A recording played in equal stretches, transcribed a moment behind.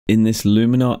In this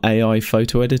Luminar AI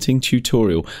photo editing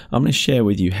tutorial, I'm going to share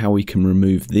with you how we can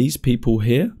remove these people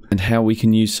here and how we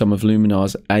can use some of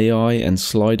Luminar's AI and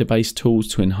slider-based tools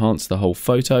to enhance the whole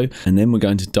photo. And then we're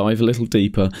going to dive a little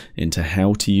deeper into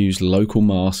how to use local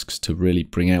masks to really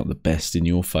bring out the best in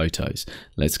your photos.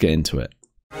 Let's get into it.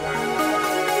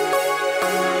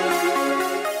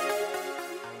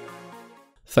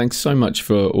 Thanks so much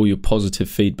for all your positive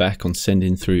feedback on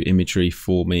sending through imagery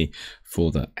for me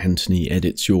for the Anthony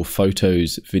Edits Your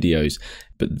Photos videos.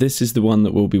 But this is the one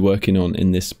that we'll be working on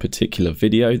in this particular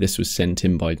video. This was sent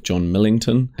in by John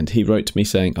Millington, and he wrote to me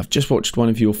saying, I've just watched one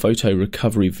of your photo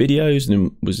recovery videos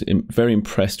and was very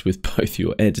impressed with both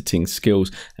your editing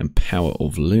skills and power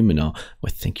of Luminar.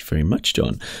 Well, thank you very much,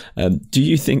 John. Do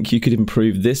you think you could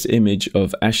improve this image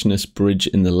of Ashness Bridge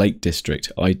in the Lake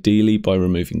District, ideally by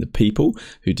removing the people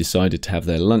who decided to have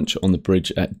their lunch on the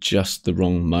bridge at just the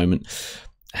wrong moment?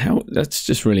 That's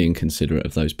just really inconsiderate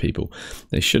of those people.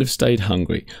 They should have stayed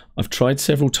hungry. I've tried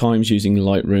several times using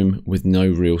Lightroom with no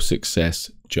real success,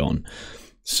 John.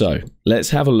 So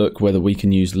let's have a look whether we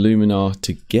can use Luminar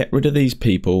to get rid of these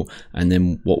people and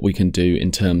then what we can do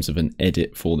in terms of an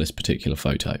edit for this particular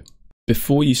photo.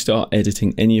 Before you start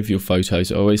editing any of your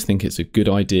photos, I always think it's a good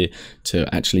idea to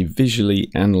actually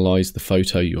visually analyze the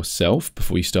photo yourself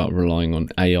before you start relying on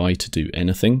AI to do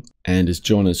anything. And as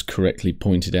John has correctly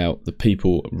pointed out, the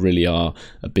people really are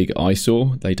a big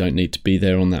eyesore. They don't need to be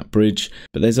there on that bridge.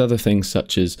 But there's other things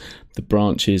such as the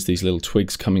branches, these little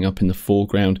twigs coming up in the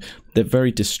foreground. They're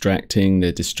very distracting.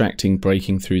 They're distracting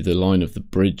breaking through the line of the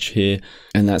bridge here.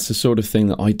 And that's the sort of thing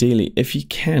that ideally, if you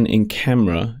can in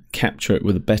camera, capture it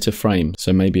with a better frame.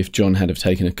 So maybe if John had have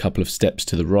taken a couple of steps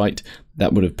to the right,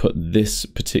 that would have put this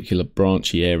particular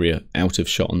branchy area out of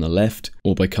shot on the left,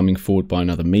 or by coming forward by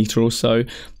another meter or so,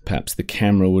 perhaps the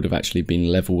camera would have actually been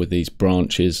level with these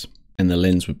branches and the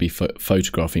lens would be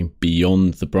photographing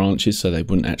beyond the branches, so they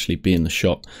wouldn't actually be in the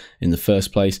shot in the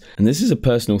first place. And this is a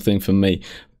personal thing for me,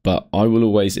 but I will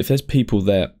always, if there's people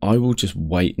there, I will just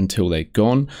wait until they're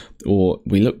gone, or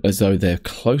we look as though they're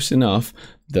close enough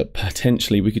that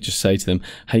potentially we could just say to them,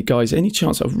 hey guys, any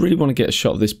chance I really want to get a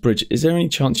shot of this bridge? Is there any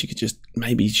chance you could just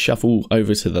maybe shuffle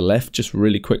over to the left just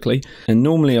really quickly? And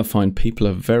normally I find people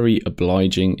are very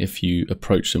obliging if you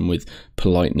approach them with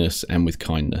politeness and with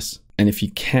kindness. And if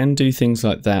you can do things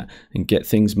like that and get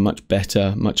things much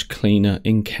better, much cleaner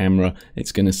in camera,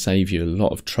 it's going to save you a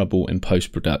lot of trouble in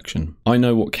post-production. I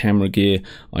know what camera gear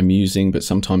I'm using, but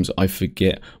sometimes I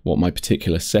forget what my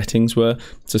particular settings were.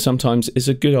 So sometimes it's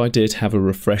a good idea to have a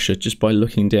refresher just by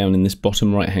looking down in this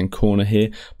bottom right-hand corner here,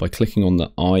 by clicking on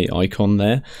the eye icon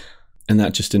there. And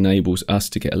that just enables us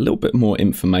to get a little bit more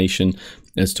information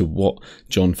as to what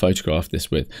John photographed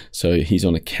this with. So he's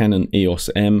on a Canon EOS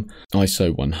M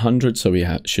ISO 100, so we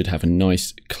should have a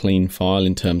nice clean file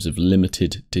in terms of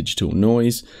limited digital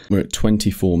noise. We're at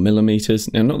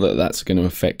 24mm. Now, not that that's going to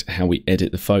affect how we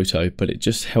edit the photo, but it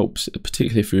just helps,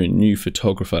 particularly if you're a new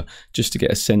photographer, just to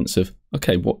get a sense of,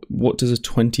 okay, what does a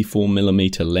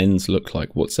 24mm lens look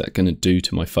like? What's that going to do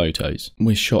to my photos?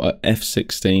 We're shot at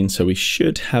f/16, so we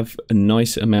should have a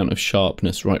nice amount of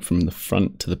sharpness right from the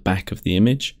front to the back of the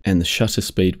image, and the shutter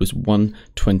speed was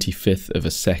 1/25th of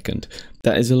a second.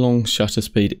 That is a long shutter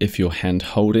speed if you're hand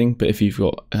holding, but if you've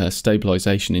got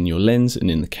stabilization in your lens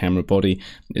and in the camera body,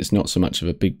 it's not so much of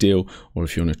a big deal, or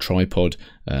if you're on a tripod,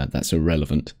 that's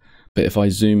irrelevant. But if I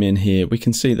zoom in here, we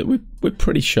can see that we're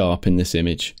pretty sharp in this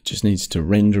image. It just needs to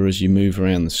render as you move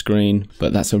around the screen,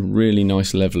 but that's a really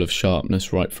nice level of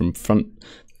sharpness right from front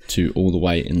to all the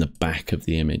way in the back of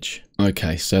the image.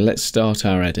 Okay, so let's start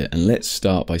our edit, and let's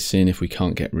start by seeing if we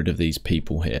can't get rid of these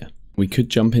people here. We could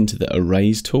jump into the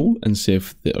erase tool and see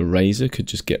if the eraser could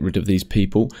just get rid of these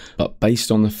people, but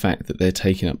based on the fact that they're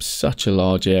taking up such a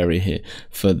large area here,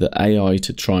 for the AI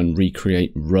to try and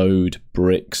recreate road,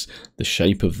 bricks, the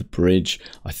shape of the bridge,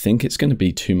 I think it's going to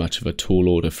be too much of a tall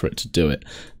order for it to do it.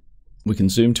 We can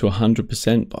zoom to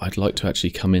 100%, but I'd like to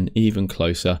actually come in even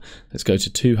closer. Let's go to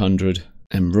 200.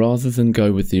 And rather than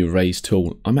go with the erase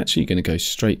tool, I'm actually going to go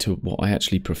straight to what I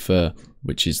actually prefer,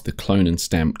 which is the clone and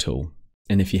stamp tool.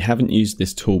 And if you haven't used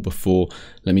this tool before,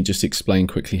 let me just explain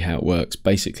quickly how it works.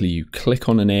 Basically, you click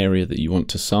on an area that you want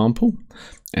to sample,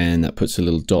 and that puts a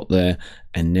little dot there.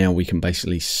 And now we can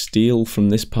basically steal from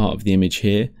this part of the image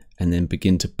here and then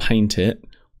begin to paint it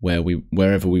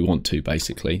wherever we want to,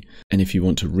 basically. And if you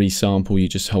want to resample, you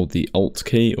just hold the Alt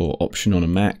key or Option on a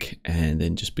Mac and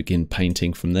then just begin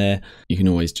painting from there. You can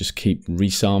always just keep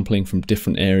resampling from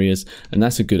different areas, and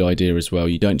that's a good idea as well.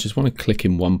 You don't just want to click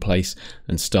in one place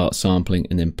and start sampling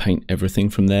and then paint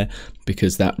everything from there.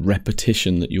 because that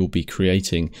repetition that you'll be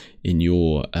creating in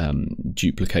your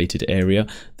duplicated area,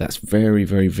 that's very,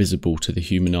 very visible to the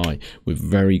human eye. We're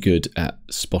very good at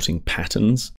spotting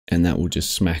patterns, and that will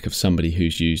just smack of somebody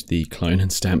who's used the clone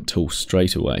and stamp tool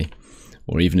straight away.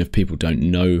 Or even if people don't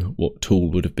know what tool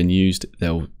would have been used,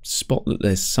 they'll spot that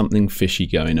there's something fishy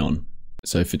going on.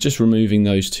 So for just removing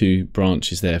those two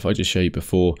branches there, if I just show you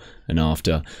before and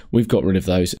after, we've got rid of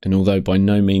those. And although by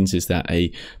no means is that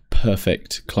a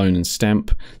perfect clone and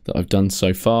stamp that I've done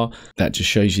so far, that just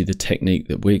shows you the technique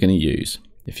that we're going to use.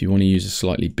 If you want to use a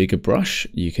slightly bigger brush,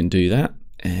 you can do that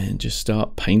and just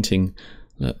start painting.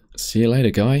 Look, see you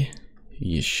later, guy.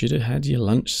 You should have had your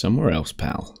lunch somewhere else,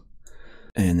 pal.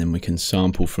 And then we can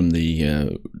sample from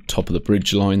the top of the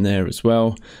bridge line there as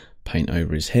well. Paint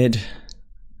over his head.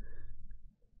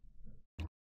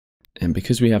 And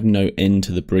because we have no end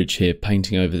to the bridge here,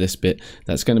 painting over this bit,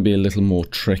 that's going to be a little more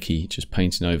tricky, just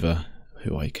painting over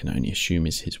who I can only assume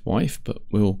is his wife, but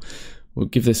we'll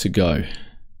give this a go.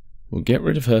 We'll get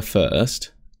rid of her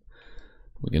first.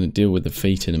 We're going to deal with the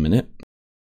feet in a minute.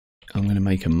 I'm going to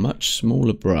make a much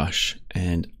smaller brush,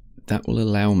 and that will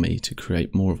allow me to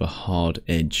create more of a hard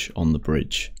edge on the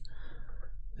bridge.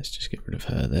 Let's just get rid of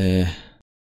her there.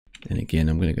 And again,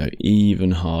 I'm going to go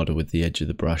even harder with the edge of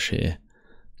the brush here.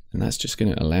 And that's just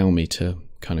going to allow me to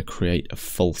kind of create a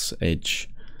false edge.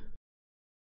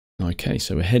 Okay,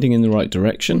 so we're heading in the right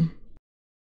direction.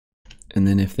 And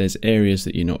then if there's areas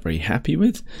that you're not very happy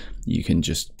with, you can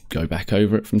just go back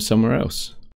over it from somewhere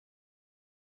else.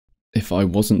 If I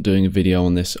wasn't doing a video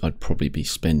on this, I'd probably be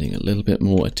spending a little bit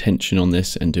more attention on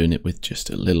this and doing it with just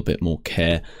a little bit more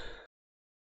care.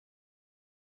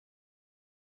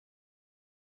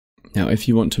 Now, if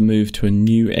you want to move to a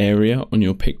new area on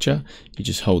your picture, you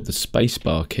just hold the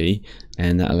spacebar key,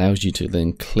 and that allows you to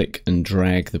then click and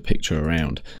drag the picture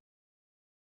around.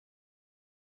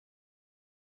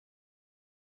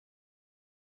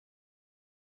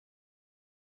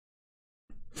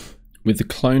 With the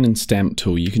clone and stamp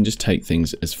tool, you can just take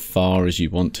things as far as you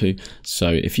want to.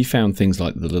 So if you found things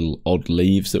like the little odd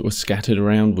leaves that were scattered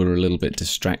around were a little bit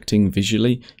distracting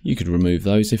visually, you could remove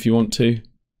those if you want to.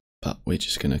 But we're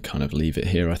just going to kind of leave it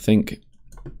here, I think.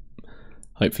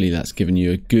 Hopefully that's given you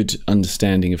a good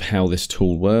understanding of how this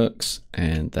tool works,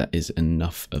 and that is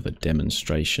enough of a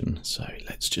demonstration. So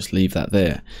let's just leave that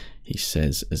there, he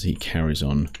says as he carries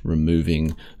on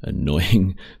removing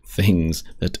annoying things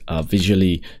that are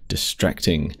visually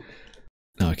distracting.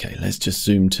 Okay, let's just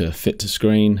zoom to fit to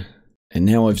screen. And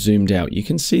now I've zoomed out, you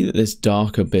can see that this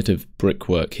darker bit of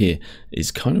brickwork here is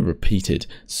kind of repeated.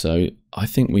 So I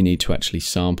think we need to actually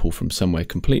sample from somewhere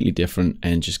completely different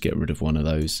and just get rid of one of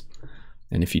those.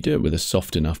 And if you do it with a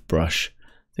soft enough brush,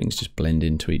 things just blend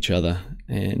into each other,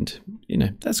 and you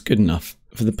know, that's good enough.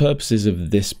 For the purposes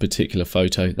of this particular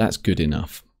photo, that's good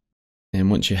enough.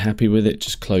 And once you're happy with it,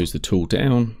 just close the tool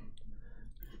down,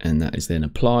 and that is then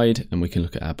applied, and we can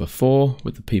look at our before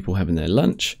with the people having their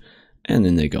lunch, and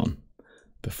then they're gone.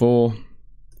 Before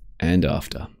and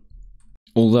after.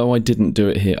 Although I didn't do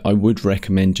it here, I would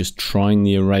recommend just trying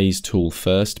the erase tool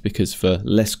first, because for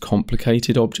less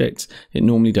complicated objects, it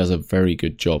normally does a very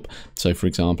good job. So for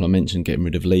example, I mentioned getting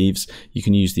rid of leaves. You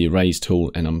can use the erase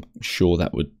tool, and I'm sure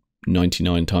that would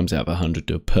 99 times out of 100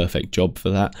 do a perfect job for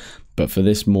that. But for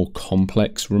this more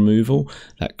complex removal,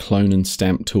 that clone and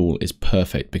stamp tool is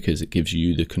perfect, because it gives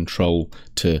you the control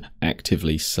to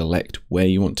actively select where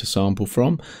you want to sample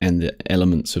from and the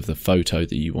elements of the photo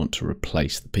that you want to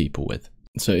replace the people with.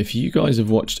 So if you guys have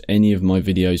watched any of my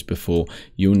videos before,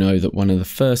 you'll know that one of the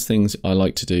first things I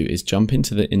like to do is jump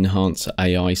into the Enhance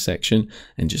AI section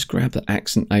and just grab the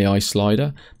Accent AI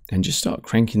slider and just start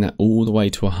cranking that all the way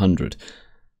to 100.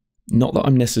 Not that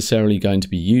I'm necessarily going to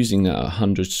be using that at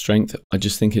 100 strength, I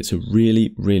just think it's a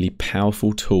really, really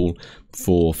powerful tool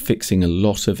for fixing a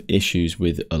lot of issues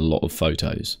with a lot of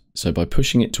photos. So by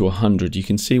pushing it to 100, you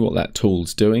can see what that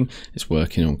tool's doing. It's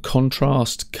working on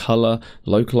contrast, color,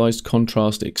 localized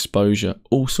contrast, exposure,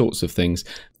 all sorts of things.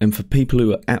 And for people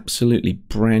who are absolutely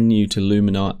brand new to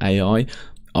Luminar AI,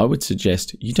 I would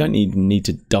suggest you don't even need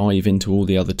to dive into all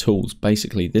the other tools.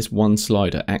 Basically, this one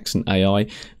slider, Accent AI,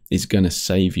 is going to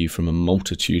save you from a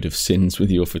multitude of sins with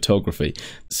your photography.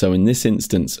 So in this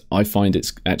instance, I find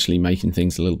it's actually making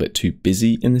things a little bit too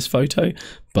busy in this photo,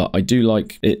 but I do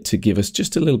like it to give us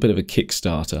just a little bit of a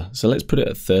kickstarter. So let's put it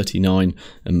at 39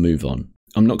 and move on.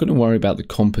 I'm not going to worry about the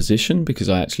composition, because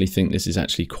I actually think this is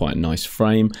actually quite a nice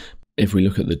frame. If we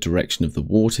look at the direction of the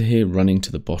water here running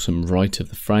to the bottom right of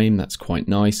the frame, that's quite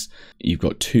nice. You've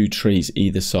got two trees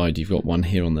either side. You've got one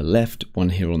here on the left, one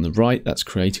here on the right. That's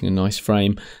creating a nice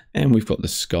frame. And we've got the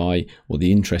sky, or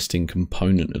the interesting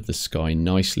component of the sky,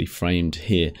 nicely framed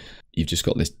here. You've just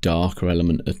got this darker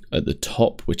element at the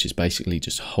top, which is basically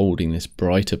just holding this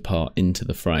brighter part into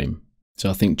the frame.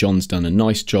 So I think John's done a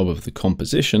nice job of the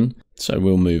composition, so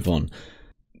we'll move on.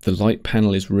 The light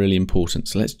panel is really important,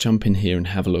 so let's jump in here and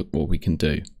have a look what we can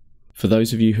do. For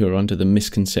those of you who are under the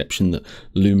misconception that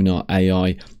Luminar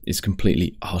AI is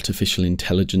completely artificial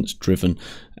intelligence driven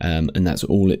and that's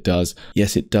all it does,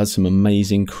 yes, it does some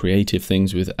amazing creative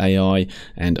things with AI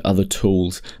and other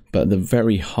tools, but at the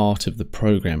very heart of the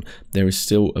program there is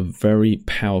still a very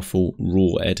powerful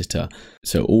raw editor.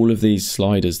 So all of these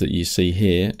sliders that you see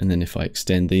here, and then if I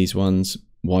extend these ones,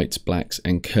 whites, blacks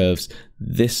and curves,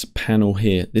 this panel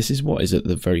here, this is what is at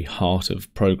the very heart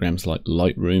of programs like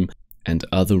Lightroom and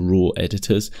other raw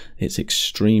editors. It's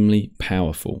extremely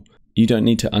powerful. You don't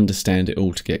need to understand it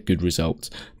all to get good results,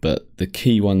 but the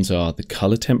key ones are the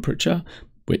color temperature,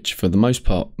 which for the most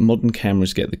part modern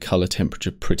cameras get the color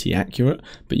temperature pretty accurate,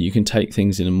 but you can take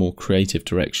things in a more creative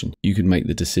direction. You could make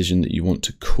the decision that you want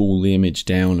to cool the image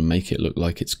down and make it look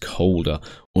like it's colder,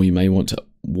 or you may want to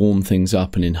warm things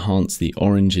up and enhance the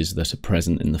oranges that are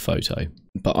present in the photo.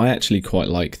 But I actually quite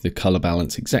like the color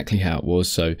balance exactly how it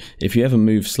was. So if you ever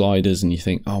move sliders and you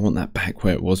think, oh, I want that back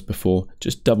where it was before,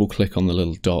 just double click on the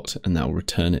little dot and that will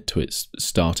return it to its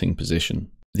starting position.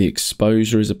 The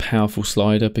exposure is a powerful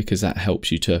slider because that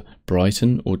helps you to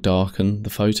brighten or darken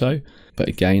the photo. But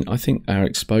again, I think our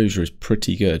exposure is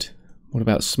pretty good. What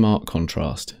about smart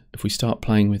contrast? If we start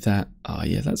playing with that,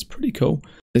 yeah, that's pretty cool.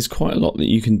 There's quite a lot that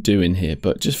you can do in here,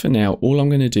 but just for now, all I'm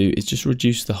going to do is just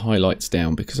reduce the highlights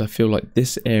down because I feel like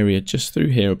this area just through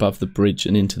here above the bridge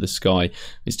and into the sky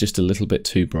is just a little bit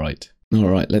too bright. All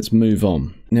right, let's move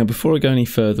on. Now, before I go any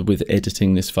further with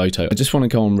editing this photo, I just want to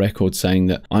go on record saying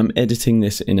that I'm editing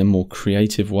this in a more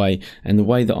creative way, and the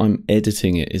way that I'm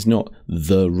editing it is not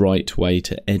the right way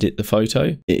to edit the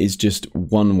photo. It is just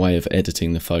one way of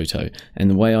editing the photo, and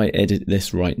the way I edit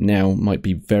this right now might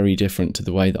be very different to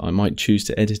the way that I might choose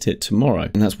to edit it tomorrow.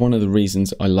 And that's one of the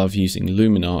reasons I love using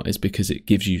Luminar, is because it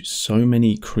gives you so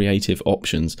many creative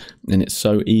options, and it's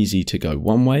so easy to go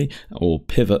one way or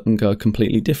pivot and go a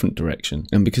completely different direction.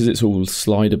 And because it's all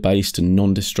slider based and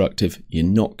non-destructive, you're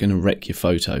not going to wreck your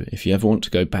photo. If you ever want to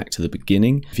go back to the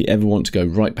beginning, if you ever want to go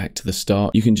right back to the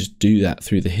start, you can just do that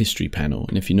through the history panel.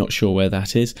 And if you're not sure where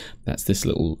that is, that's this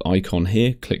little icon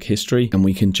here, click history, and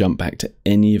we can jump back to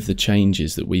any of the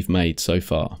changes that we've made so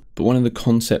far. But one of the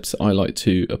concepts I like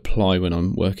to apply when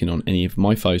I'm working on any of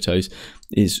my photos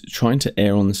is trying to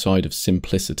err on the side of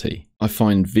simplicity. I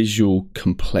find visual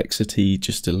complexity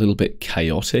just a little bit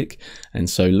chaotic, and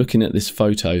so looking at this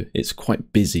photo, it's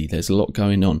quite busy, there's a lot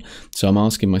going on. So I'm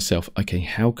asking myself, okay,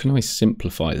 how can I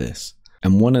simplify this?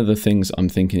 And one of the things I'm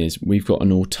thinking is we've got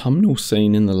an autumnal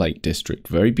scene in the Lake District,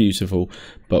 very beautiful,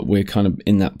 but we're kind of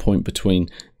in that point between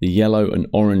the yellow and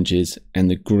oranges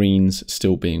and the greens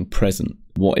still being present.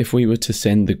 What if we were to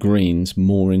send the greens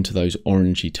more into those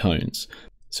orangey tones?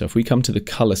 So if we come to the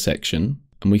color section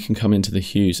and we can come into the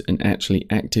hues and actually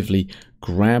actively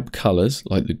grab colors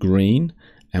like the green,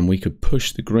 and we could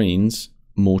push the greens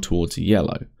more towards the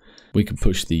yellow. We could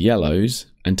push the yellows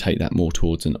and take that more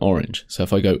towards an orange. So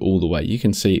if I go all the way, you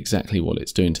can see exactly what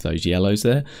it's doing to those yellows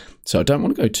there. So I don't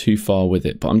want to go too far with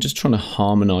it, but I'm just trying to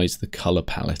harmonize the color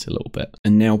palette a little bit.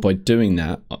 And now by doing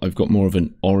that, I've got more of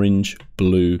an orange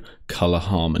blue color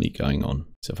harmony going on.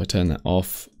 So if I turn that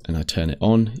off and I turn it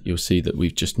on, you'll see that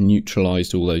we've just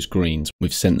neutralized all those greens.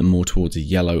 We've sent them more towards a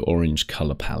yellow orange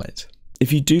color palette.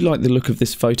 If you do like the look of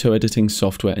this photo editing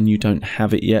software and you don't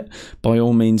have it yet, by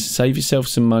all means save yourself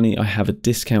some money. I have a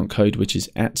discount code which is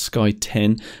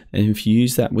 @Sky10, and if you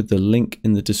use that with the link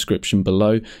in the description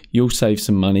below, you'll save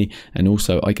some money, and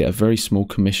also I get a very small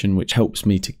commission which helps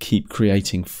me to keep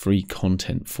creating free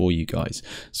content for you guys.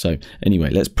 So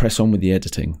anyway, let's press on with the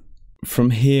editing.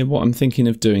 From here, what I'm thinking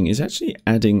of doing is actually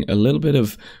adding a little bit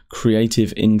of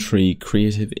creative intrigue,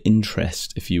 creative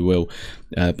interest, if you will,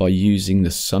 by using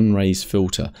the sun rays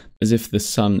filter, as if the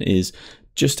sun is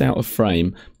just out of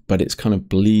frame, but it's kind of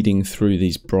bleeding through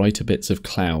these brighter bits of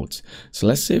clouds. So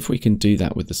let's see if we can do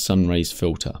that with the sun rays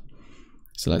filter.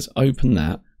 So let's open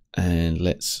that and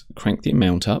let's crank the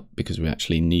amount up because we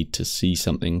actually need to see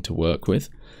something to work with.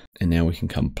 And now we can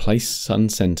come place sun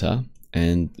center.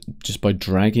 And just by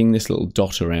dragging this little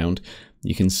dot around,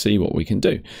 you can see what we can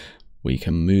do. We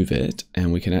can move it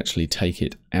and we can actually take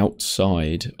it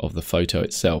outside of the photo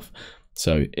itself.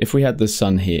 So if we had the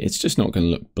sun here, it's just not going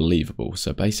to look believable.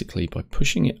 So basically by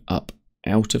pushing it up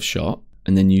out of shot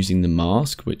and then using the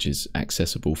mask, which is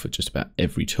accessible for just about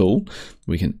every tool,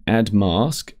 we can add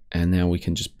mask, and now we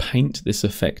can just paint this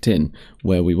effect in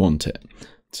where we want it.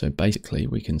 So basically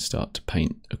we can start to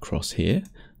paint across here,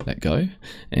 let go,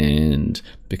 and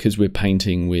because we're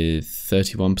painting with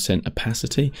 31%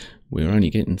 opacity, we're only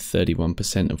getting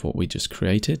 31% of what we just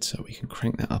created, so we can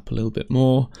crank that up a little bit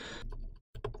more.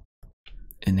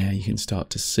 And now you can start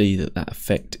to see that that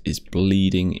effect is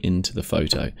bleeding into the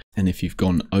photo. And if you've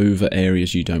gone over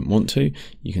areas you don't want to,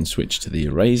 you can switch to the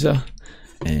eraser,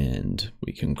 and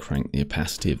we can crank the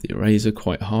opacity of the eraser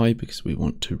quite high because we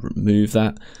want to remove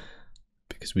that,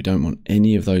 because we don't want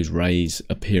any of those rays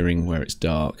appearing where it's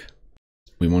dark.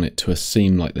 We want it to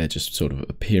seem like they're just sort of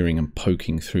appearing and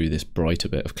poking through this brighter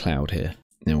bit of cloud here.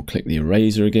 Now we'll click the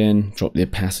eraser again, drop the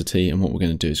opacity, and what we're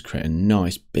going to do is create a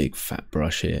nice big fat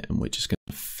brush here, and we're just going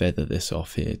to feather this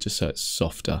off here just so it's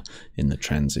softer in the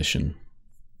transition.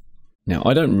 Now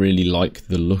I don't really like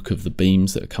the look of the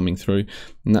beams that are coming through,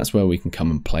 and that's where we can come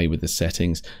and play with the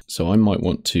settings. So I might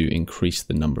want to increase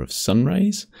the number of sun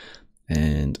rays,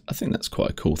 and I think that's quite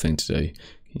a cool thing to do.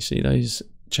 Can you see those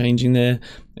changing there?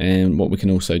 And what we can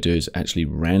also do is actually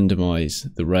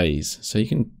randomize the rays, so you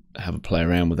can have a play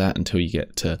around with that until you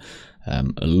get to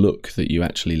a look that you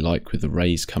actually like with the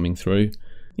rays coming through.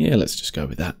 Yeah, let's just go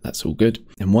with that. That's all good.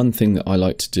 And one thing that I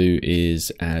like to do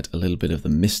is add a little bit of the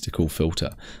mystical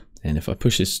filter. And if I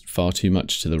push this far too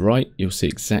much to the right, you'll see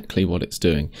exactly what it's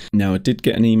doing. Now, I did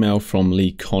get an email from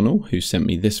Lee Connell, who sent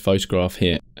me this photograph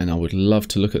here, and I would love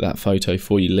to look at that photo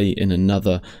for you, Lee, in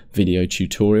another video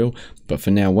tutorial. But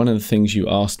for now, one of the things you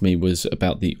asked me was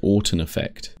about the Orton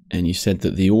effect. And you said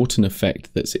that the Orton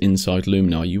effect that's inside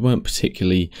Luminar, you weren't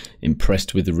particularly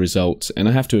impressed with the results. And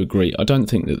I have to agree, I don't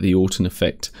think that the Orton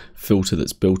effect filter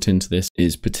that's built into this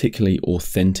is particularly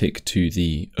authentic to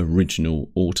the original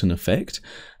Orton effect.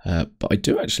 But I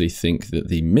do actually think that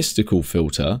the mystical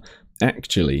filter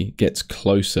actually gets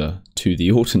closer to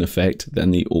the Orton effect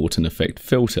than the Orton effect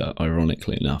filter,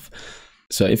 ironically enough.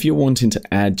 So if you're wanting to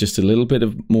add just a little bit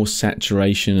of more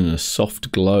saturation and a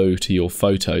soft glow to your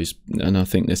photos, and I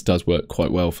think this does work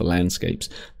quite well for landscapes,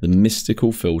 the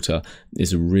mystical filter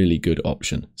is a really good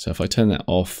option. So if I turn that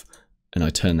off and I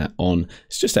turn that on,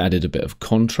 it's just added a bit of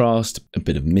contrast, a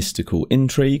bit of mystical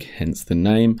intrigue, hence the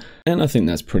name, and I think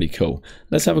that's pretty cool.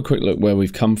 Let's have a quick look where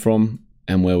we've come from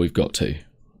and where we've got to,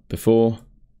 before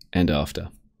and after.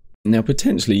 Now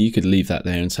potentially you could leave that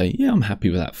there and say, yeah, I'm happy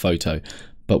with that photo.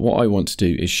 But what I want to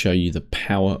do is show you the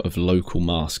power of local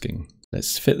masking.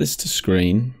 Let's fit this to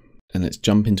screen and let's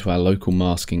jump into our local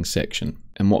masking section.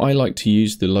 And what I like to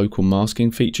use the local masking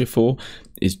feature for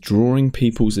is drawing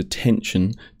people's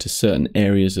attention to certain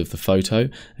areas of the photo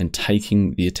and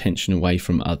taking the attention away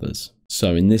from others.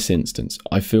 So in this instance,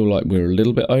 I feel like we're a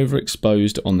little bit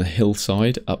overexposed on the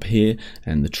hillside up here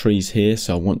and the trees here.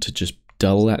 So I want to just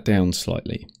dull that down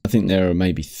slightly. I think there are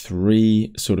maybe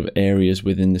 3 sort of areas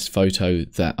within this photo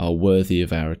that are worthy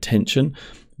of our attention.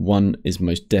 One is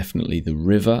most definitely the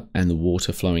river and the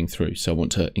water flowing through. So I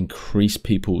want to increase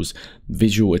people's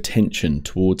visual attention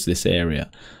towards this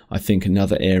area. I think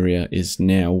another area is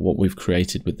now what we've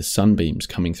created with the sunbeams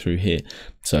coming through here.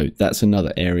 So that's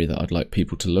another area that I'd like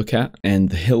people to look at. And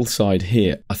the hillside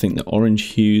here, I think the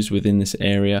orange hues within this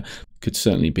area could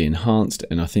certainly be enhanced,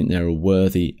 and I think they're a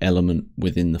worthy element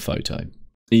within the photo.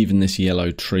 Even this yellow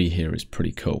tree here is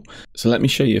pretty cool. So let me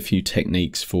show you a few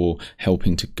techniques for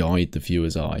helping to guide the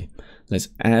viewer's eye. Let's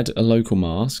add a local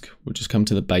mask. We'll just come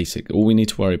to the basic. All we need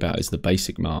to worry about is the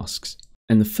basic masks.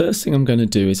 And the first thing I'm going to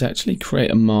do is actually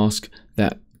create a mask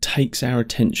that takes our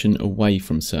attention away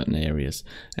from certain areas.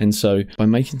 And so by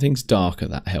making things darker,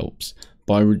 that helps.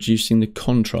 By reducing the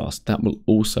contrast, that will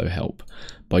also help.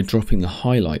 By dropping the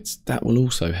highlights, that will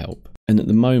also help. And at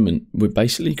the moment, we're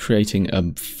basically creating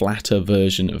a flatter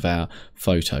version of our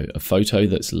photo, a photo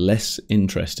that's less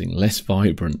interesting, less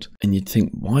vibrant. And you'd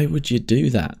think, why would you do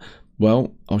that?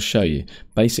 Well, I'll show you.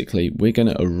 Basically, we're going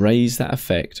to erase that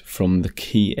effect from the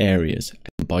key areas.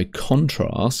 And by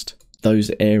contrast,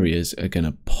 those areas are going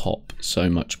to pop so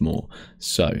much more.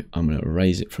 So I'm going to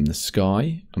erase it from the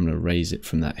sky. I'm going to erase it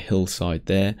from that hillside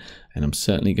there. And I'm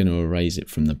certainly going to erase it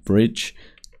from the bridge.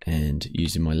 And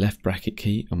using my left bracket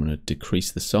key, I'm going to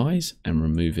decrease the size and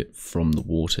remove it from the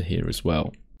water here as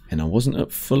well. And I wasn't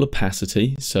at full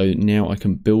opacity, so now I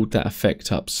can build that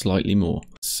effect up slightly more.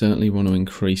 Certainly want to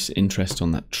increase interest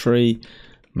on that tree,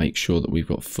 make sure that we've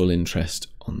got full interest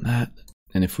on that.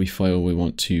 And if we feel we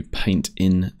want to paint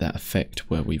in that effect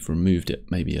where we've removed it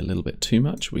maybe a little bit too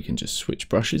much, we can just switch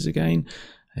brushes again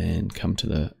and come to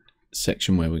the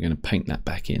section where we're going to paint that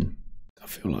back in. I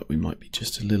feel like we might be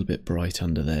just a little bit bright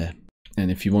under there. And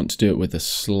if you want to do it with a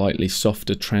slightly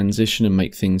softer transition and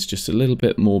make things just a little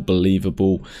bit more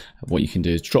believable, what you can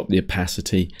do is drop the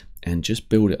opacity and just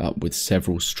build it up with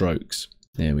several strokes.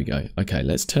 There we go. Okay,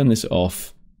 let's turn this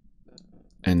off.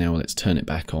 And now let's turn it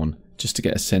back on just to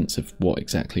get a sense of what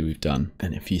exactly we've done.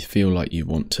 And if you feel like you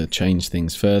want to change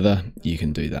things further, you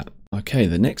can do that. Okay,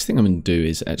 the next thing I'm going to do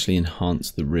is actually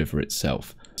enhance the river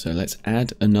itself. So let's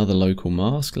add another local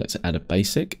mask. Let's add a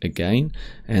basic again.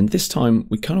 And this time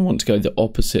we kind of want to go the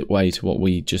opposite way to what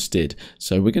we just did.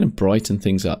 So we're going to brighten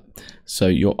things up. So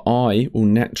your eye will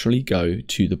naturally go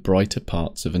to the brighter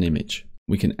parts of an image.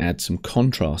 We can add some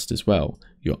contrast as well.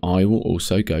 Your eye will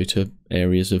also go to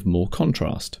areas of more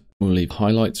contrast. We'll leave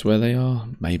highlights where they are.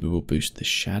 Maybe we'll boost the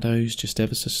shadows just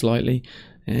ever so slightly.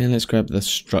 And let's grab the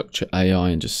structure AI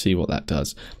and just see what that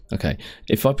does. Okay,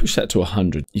 if I push that to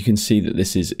 100, you can see that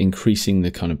this is increasing the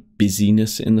kind of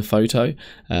busyness in the photo.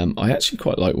 I actually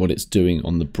quite like what it's doing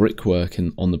on the brickwork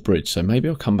and on the bridge. So maybe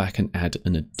I'll come back and add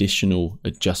an additional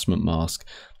adjustment mask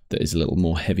that is a little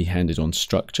more heavy-handed on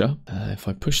structure. If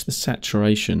I push the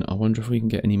saturation, I wonder if we can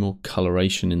get any more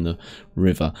coloration in the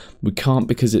river. We can't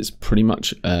because it's pretty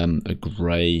much a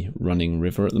grey running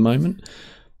river at the moment.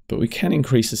 But we can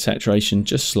increase the saturation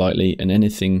just slightly, and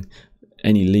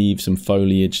any leaves and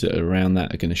foliage that are around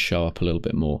that are going to show up a little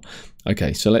bit more.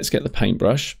 Okay, so let's get the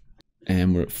paintbrush,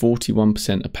 and we're at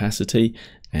 41% opacity,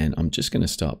 and I'm just going to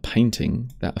start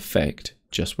painting that effect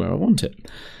just where I want it.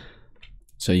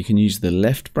 So you can use the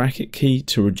left bracket key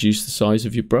to reduce the size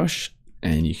of your brush,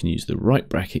 and you can use the right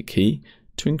bracket key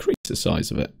to increase the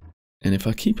size of it. And if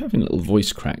I keep having little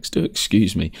voice cracks, do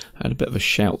excuse me. I had a bit of a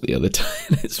shout the other day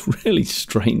and it's really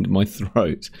strained my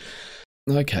throat.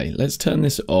 Okay, let's turn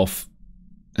this off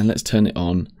and let's turn it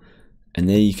on. And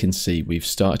there you can see we've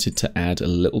started to add a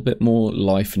little bit more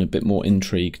life and a bit more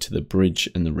intrigue to the bridge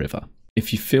and the river.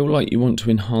 If you feel like you want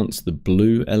to enhance the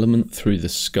blue element through the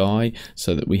sky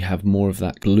so that we have more of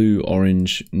that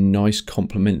blue-orange, nice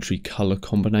complementary color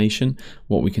combination,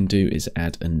 what we can do is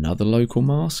add another local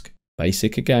mask.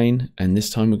 Basic again, and this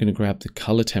time we're going to grab the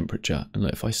color temperature, and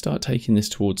look, if I start taking this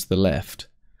towards the left,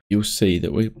 you'll see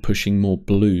that we're pushing more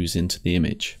blues into the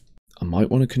image. I might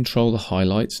want to control the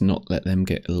highlights, not let them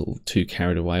get a little too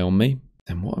carried away on me.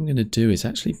 And what I'm going to do is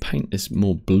actually paint this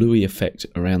more bluey effect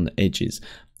around the edges,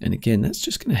 and again that's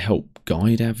just going to help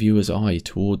guide our viewer's eye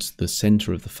towards the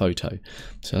center of the photo.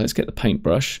 So let's get the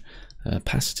paintbrush,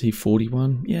 opacity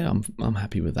 41, yeah, I'm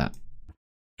happy with that.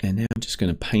 And now I'm just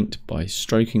going to paint by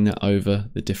stroking that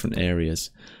over the different areas.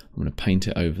 I'm going to paint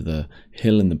it over the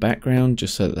hill in the background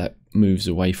just so that that moves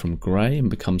away from grey and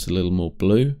becomes a little more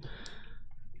blue.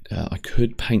 I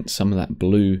could paint some of that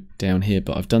blue down here,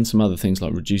 but I've done some other things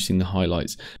like reducing the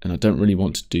highlights, and I don't really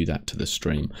want to do that to the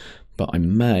stream. But I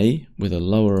may, with a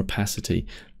lower opacity,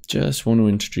 just want to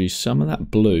introduce some of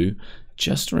that blue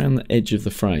just around the edge of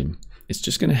the frame. It's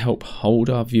just going to help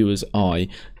hold our viewer's eye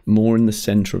more in the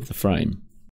center of the frame.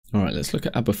 All right, let's look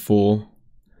at our before.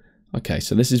 Okay,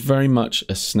 so this is very much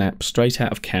a snap straight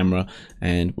out of camera,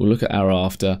 and we'll look at our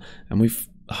after, and we've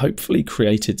hopefully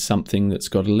created something that's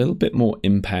got a little bit more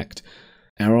impact.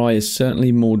 Our eye is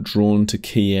certainly more drawn to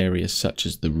key areas such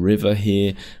as the river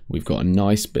here. We've got a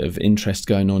nice bit of interest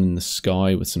going on in the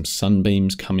sky with some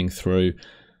sunbeams coming through,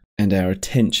 and our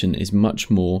attention is much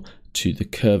more to the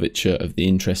curvature of the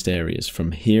interest areas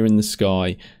from here in the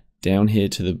sky down here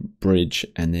to the bridge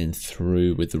and then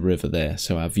through with the river there.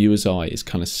 So our viewer's eye is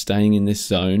kind of staying in this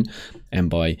zone, and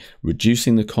by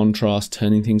reducing the contrast,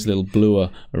 turning things a little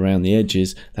bluer around the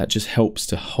edges, that just helps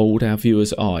to hold our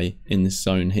viewer's eye in this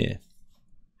zone here.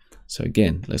 So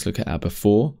again, let's look at our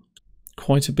before.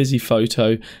 Quite a busy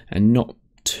photo and not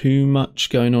too much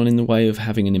going on in the way of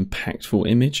having an impactful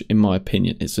image, in my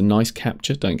opinion. It's a nice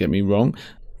capture, don't get me wrong,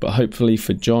 but hopefully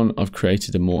for John, I've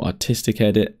created a more artistic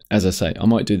edit. As I say, I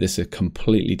might do this a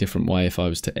completely different way if I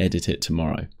was to edit it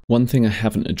tomorrow. One thing I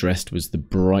haven't addressed was the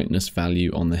brightness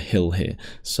value on the hill here.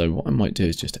 So what I might do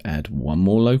is just add one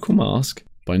more local mask.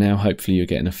 By now, hopefully you're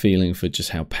getting a feeling for just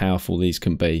how powerful these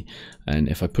can be. And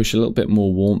if I push a little bit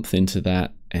more warmth into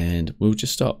that, and we'll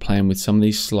just start playing with some of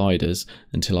these sliders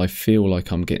until I feel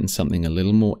like I'm getting something a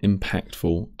little more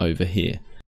impactful over here.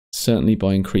 Certainly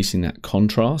by increasing that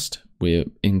contrast, we're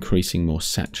increasing more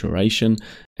saturation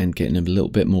and getting a little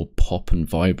bit more pop and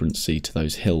vibrancy to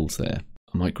those hills there.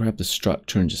 I might grab the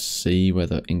structure and just see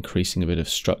whether increasing a bit of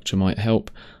structure might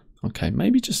help. Okay,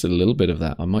 maybe just a little bit of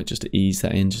that. I might just ease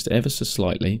that in just ever so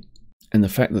slightly. And the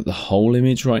fact that the whole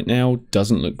image right now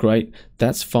doesn't look great,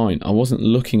 that's fine. I wasn't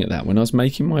looking at that. When I was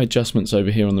making my adjustments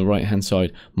over here on the right hand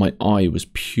side, my eye was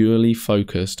purely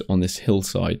focused on this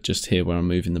hillside just here where I'm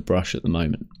moving the brush at the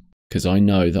moment. Because I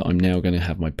know that I'm now going to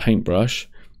have my paintbrush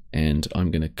and I'm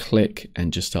going to click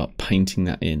and just start painting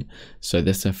that in. So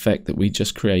this effect that we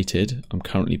just created, I'm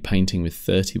currently painting with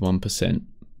 31%.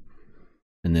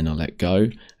 And then I let go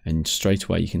and straight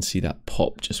away you can see that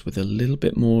pop just with a little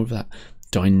bit more of that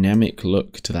dynamic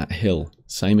look to that hill.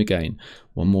 Same again,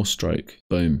 one more stroke,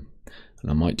 boom. And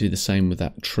I might do the same with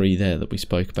that tree there that we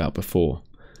spoke about before,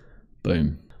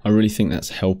 boom. I really think that's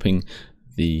helping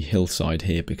the hillside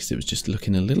here because it was just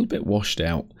looking a little bit washed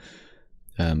out.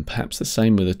 Perhaps the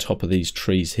same with the top of these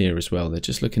trees here as well. They're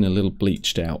just looking a little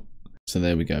bleached out. So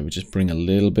there we go, we just bring a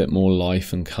little bit more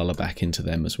life and color back into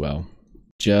them as well.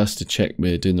 Just to check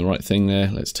we're doing the right thing there,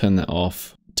 let's turn that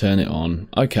off, turn it on.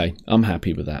 Okay, I'm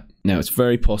happy with that. Now it's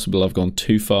very possible I've gone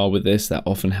too far with this. That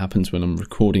often happens when I'm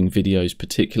recording videos,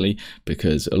 particularly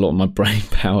because a lot of my brain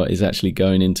power is actually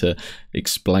going into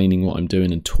explaining what I'm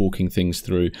doing and talking things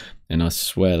through. And I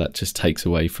swear that just takes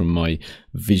away from my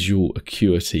visual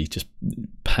acuity, just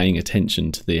paying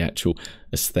attention to the actual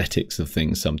aesthetics of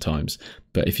things sometimes.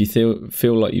 But if you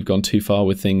feel like you've gone too far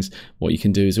with things, what you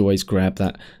can do is always grab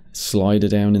that slider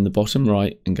down in the bottom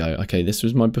right and go, okay, this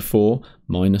was my before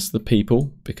minus the people,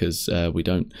 because we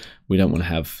don't want to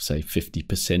have, say,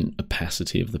 50%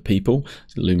 opacity of the people.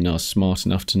 So Luminar's smart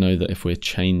enough to know that if we're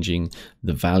changing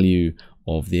the value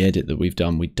of the edit that we've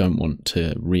done, we don't want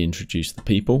to reintroduce the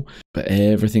people, but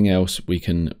everything else we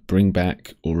can bring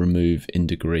back or remove in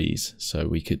degrees. So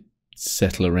we could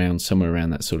settle around somewhere around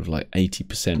that sort of like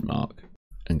 80% mark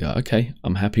and go, okay,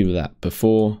 I'm happy with that.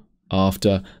 Before,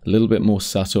 after, a little bit more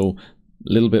subtle,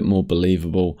 a little bit more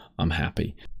believable, I'm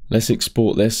happy. Let's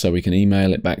export this so we can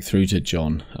email it back through to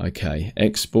John. Okay,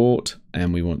 export,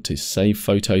 and we want to save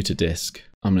photo to disk.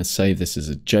 I'm going to save this as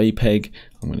a JPEG.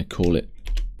 I'm going to call it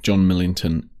John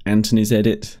Millington Anthony's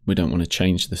edit. We don't want to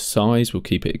change the size, we'll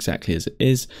keep it exactly as it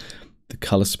is. The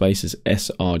color space as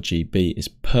sRGB is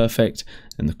perfect,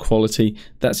 and the quality,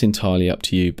 that's entirely up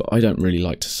to you, but I don't really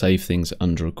like to save things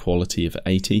under a quality of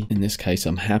 80. In this case,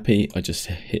 I'm happy. I just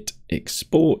hit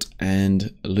export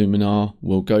and Luminar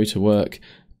will go to work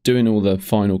doing all the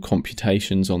final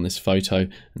computations on this photo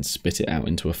and spit it out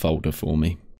into a folder for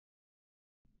me.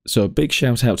 So a big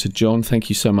shout out to John. Thank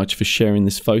you so much for sharing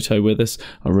this photo with us.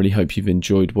 I really hope you've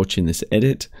enjoyed watching this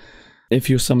edit. If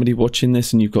you're somebody watching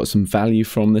this and you've got some value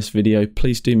from this video,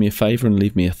 please do me a favor and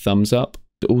leave me a thumbs up.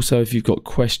 Also, if you've got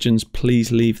questions,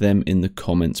 please leave them in the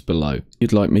comments below. If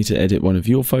you'd like me to edit one of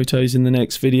your photos in the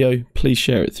next video, please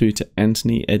share it through to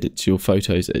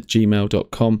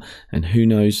anthonyeditsyourphotos@gmail.com, and who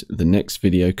knows, the next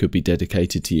video could be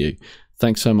dedicated to you.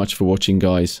 Thanks so much for watching,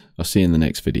 guys. I'll see you in the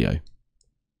next video.